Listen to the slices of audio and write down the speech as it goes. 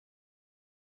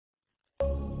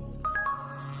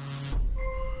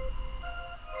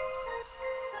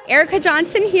Erica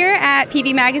Johnson here at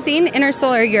PV Magazine,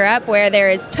 Intersolar Europe, where there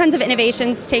is tons of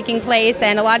innovations taking place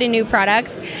and a lot of new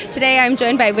products. Today I'm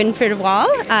joined by Winfried Wahl,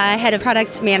 Head of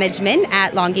Product Management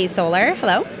at Longi Solar.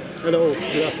 Hello. Hello,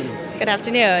 good afternoon. Good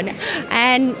afternoon.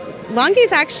 And Longi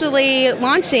is actually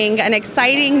launching an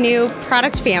exciting new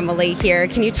product family here.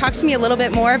 Can you talk to me a little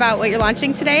bit more about what you're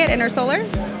launching today at Intersolar?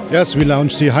 Yes, we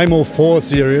launched the HiMo 4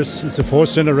 series. It's the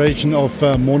fourth generation of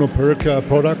mono-PERC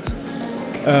products.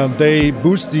 They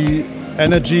boost the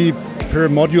energy per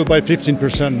module by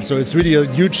 15%, so it's really a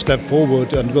huge step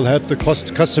forward and will help the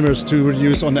customers to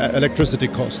reduce on electricity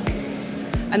cost.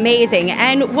 Amazing.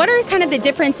 And what are kind of the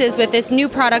differences with this new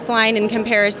product line in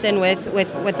comparison with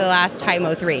the last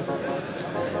HiMo 3?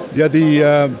 Yeah,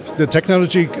 the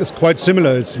technology is quite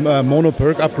similar. It's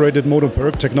mono-PERC, upgraded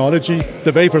mono-PERC technology.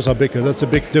 The wafers are bigger, that's a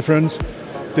big difference.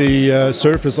 The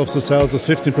surface of the cells is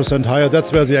 15% higher.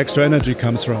 That's where the extra energy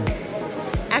comes from.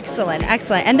 Excellent,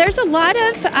 excellent. And there's a lot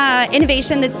of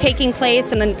innovation that's taking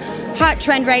place, and a hot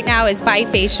trend right now is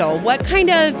bifacial. What kind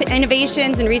of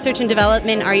innovations and research and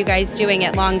development are you guys doing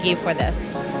at Longi for this?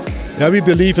 Yeah, we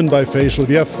believe in bifacial.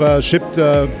 We have shipped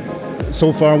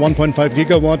so far 1.5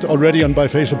 gigawatt already on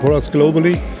bifacial products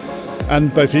globally.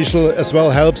 And bifacial as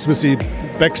well helps with the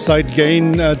backside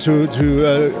gain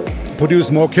to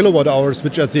produce more kilowatt hours,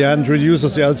 which at the end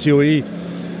reduces the LCOE.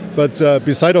 But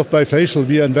beside of bifacial,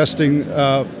 we are investing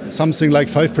something like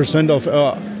 5% of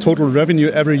our total revenue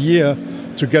every year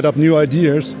to get up new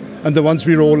ideas. And the ones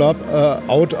we roll out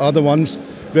are the ones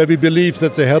where we believe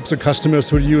that they help the customers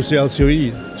to reduce the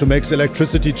LCOE, to make the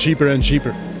electricity cheaper and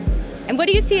cheaper. And what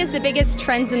do you see as the biggest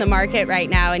trends in the market right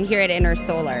now and here at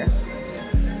Intersolar?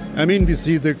 I mean, we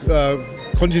see the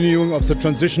continuing of the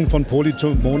transition from poly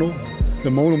to mono.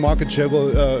 The mono market share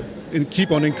will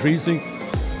keep on increasing.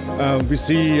 We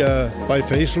see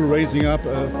bifacial raising up.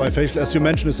 Bifacial, as you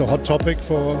mentioned, is a hot topic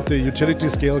for the utility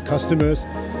scale customers,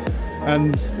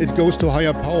 and it goes to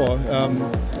higher power.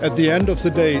 At the end of the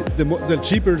day, the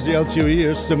cheaper the LCOE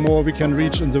is, the more we can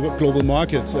reach in the global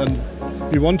market. And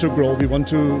we want to grow, we want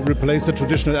to replace the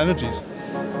traditional energies.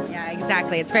 Yeah,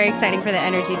 exactly. It's very exciting for the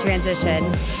energy transition.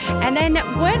 And then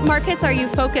what markets are you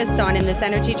focused on in this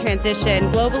energy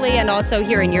transition globally and also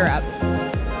here in Europe?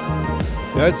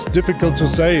 Yeah, it's difficult to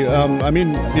say. I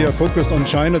mean, we are focused on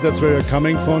China, that's where we're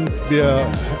coming from. We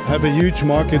have a huge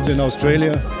market in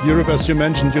Australia, Europe, as you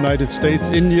mentioned, United States,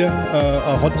 India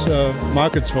are hot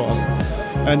markets for us.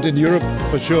 And in Europe,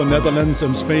 for sure, Netherlands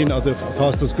and Spain are the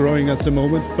fastest growing at the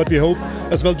moment. But we hope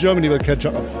as well Germany will catch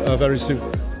up very soon.